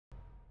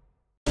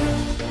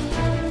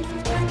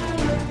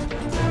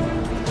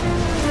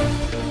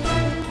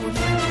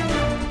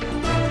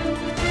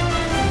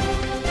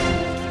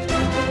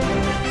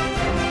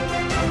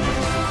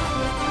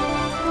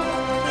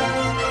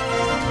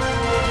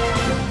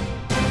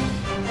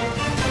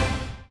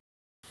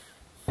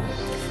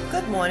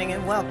morning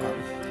and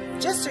welcome.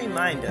 Just a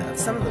reminder of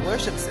some of the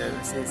worship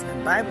services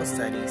and Bible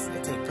studies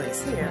that take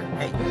place here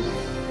at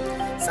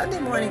Union. Sunday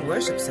morning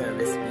worship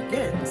service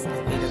begins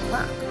at 8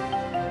 o'clock,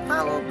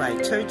 followed by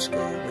church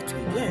school, which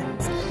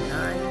begins at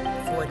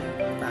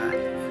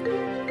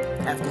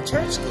 9:45. After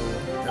church school,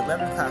 the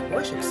 11 o'clock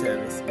worship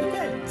service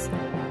begins.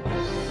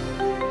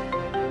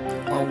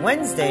 On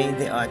Wednesday,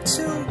 there are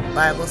 2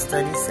 Bible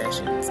study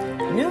sessions,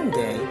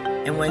 noonday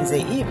and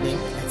Wednesday evening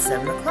at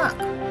 7 o'clock.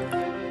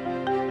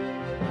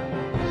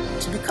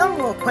 To become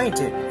more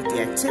acquainted with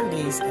the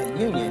activities at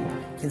Union,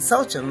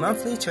 consult your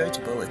monthly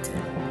church bulletin.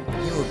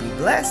 You will be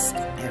blessed,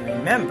 and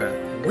remember,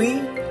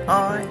 we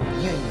are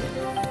Union.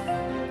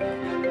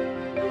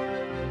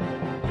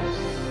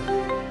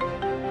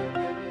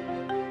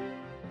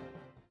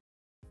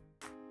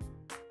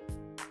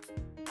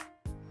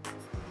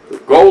 The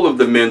goal of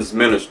the men's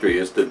ministry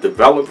is to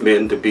develop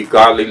men to be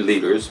godly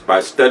leaders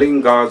by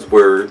studying God's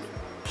Word,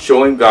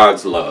 showing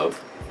God's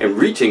love, and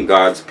reaching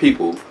God's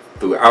people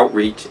through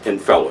outreach and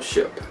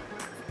fellowship.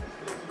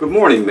 Good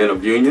morning, men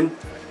of Union.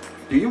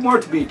 Do you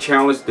want to be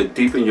challenged to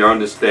deepen your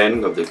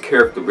understanding of the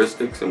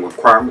characteristics and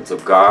requirements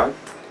of God?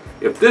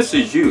 If this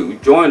is you,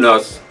 join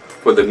us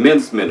for the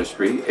men's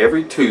ministry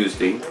every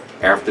Tuesday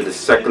after the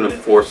second and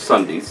fourth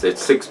Sundays at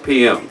 6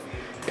 p.m.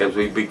 as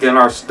we begin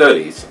our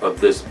studies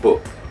of this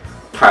book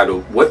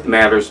titled What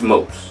Matters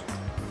Most?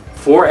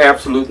 4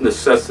 Absolute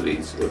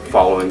Necessities of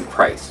Following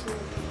Christ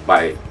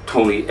by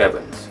Tony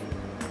Evans.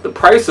 The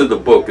price of the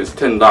book is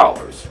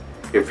 $10.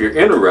 If you're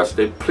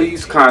interested,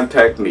 please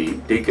contact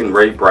me, Deacon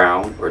Ray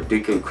Brown or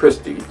Deacon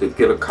Christie, to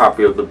get a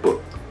copy of the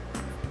book.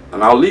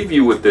 And I'll leave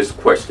you with this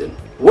question: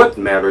 what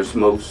matters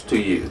most to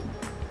you?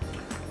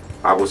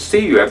 I will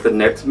see you at the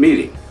next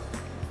meeting.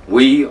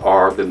 We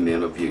are the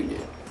men of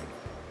Union.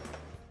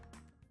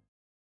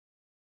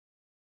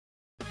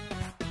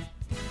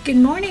 Good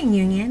morning,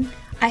 Union.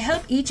 I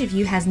hope each of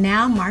you has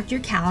now marked your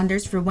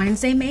calendars for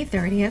Wednesday, May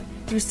 30th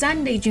through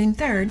Sunday, June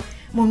 3rd,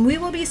 when we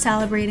will be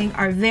celebrating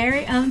our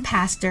very own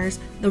pastors,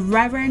 the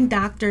Reverend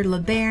Dr.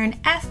 LeBaron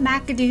F.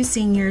 McAdoo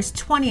Sr.'s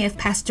 20th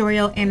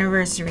pastoral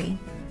anniversary.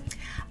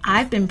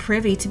 I've been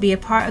privy to be a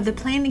part of the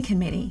planning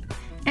committee,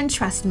 and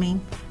trust me,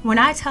 when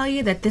I tell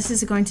you that this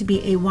is going to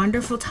be a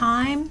wonderful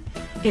time,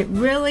 it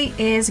really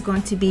is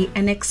going to be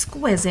an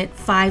exquisite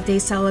 5-day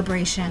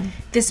celebration.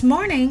 This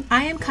morning,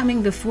 I am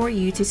coming before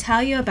you to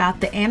tell you about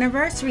the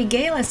anniversary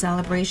gala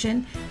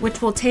celebration, which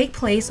will take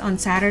place on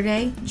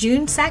Saturday,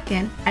 June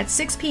 2nd at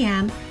 6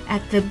 p.m.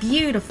 at the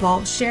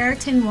beautiful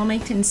Sheraton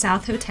Wilmington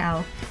South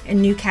Hotel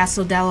in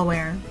Newcastle,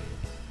 Delaware.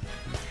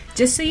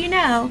 Just so you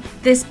know,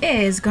 this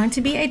is going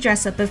to be a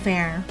dress-up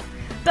affair.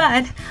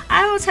 But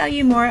I will tell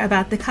you more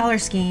about the color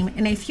scheme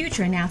in a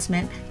future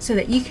announcement so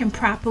that you can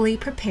properly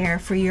prepare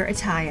for your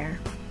attire.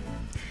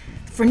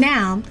 For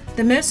now,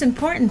 the most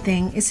important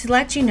thing is to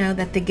let you know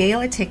that the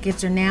gala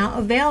tickets are now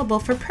available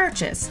for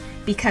purchase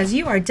because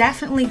you are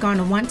definitely going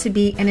to want to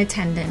be in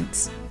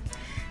attendance.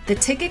 The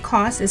ticket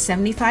cost is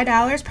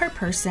 $75 per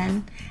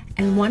person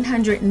and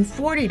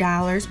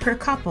 $140 per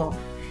couple.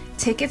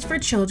 Tickets for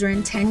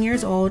children 10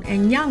 years old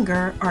and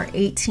younger are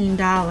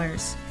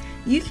 $18.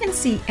 You can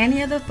see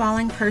any of the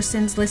following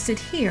persons listed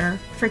here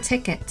for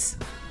tickets.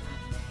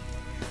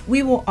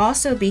 We will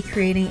also be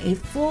creating a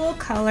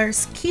full-color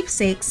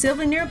keepsake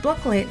souvenir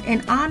booklet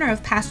in honor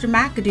of Pastor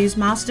McAdoo's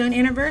milestone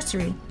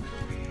anniversary.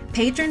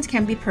 Patrons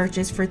can be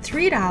purchased for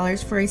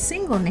 $3 for a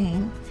single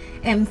name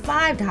and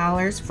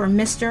 $5 for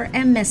Mr.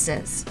 and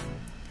Mrs.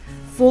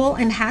 Full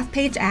and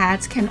half-page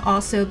ads can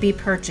also be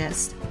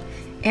purchased.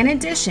 In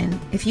addition,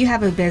 if you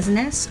have a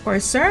business or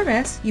a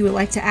service you would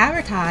like to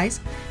advertise,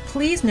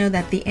 please know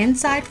that the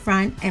inside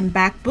front and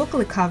back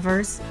booklet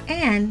covers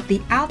and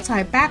the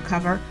outside back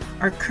cover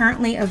are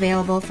currently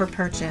available for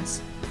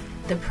purchase.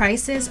 The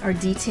prices are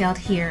detailed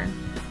here.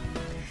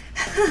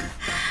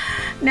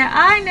 Now,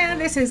 I know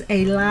this is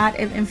a lot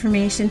of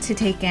information to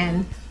take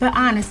in, but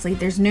honestly,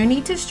 there's no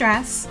need to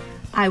stress.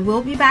 I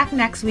will be back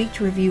next week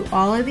to review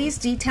all of these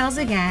details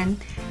again,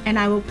 and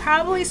I will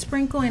probably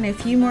sprinkle in a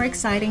few more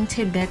exciting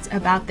tidbits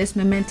about this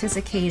momentous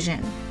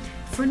occasion.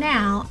 For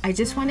now, I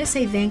just want to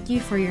say thank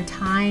you for your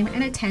time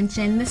and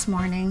attention this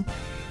morning,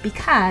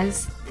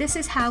 because this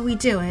is how we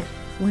do it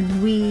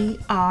when we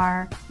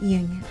are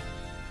Union.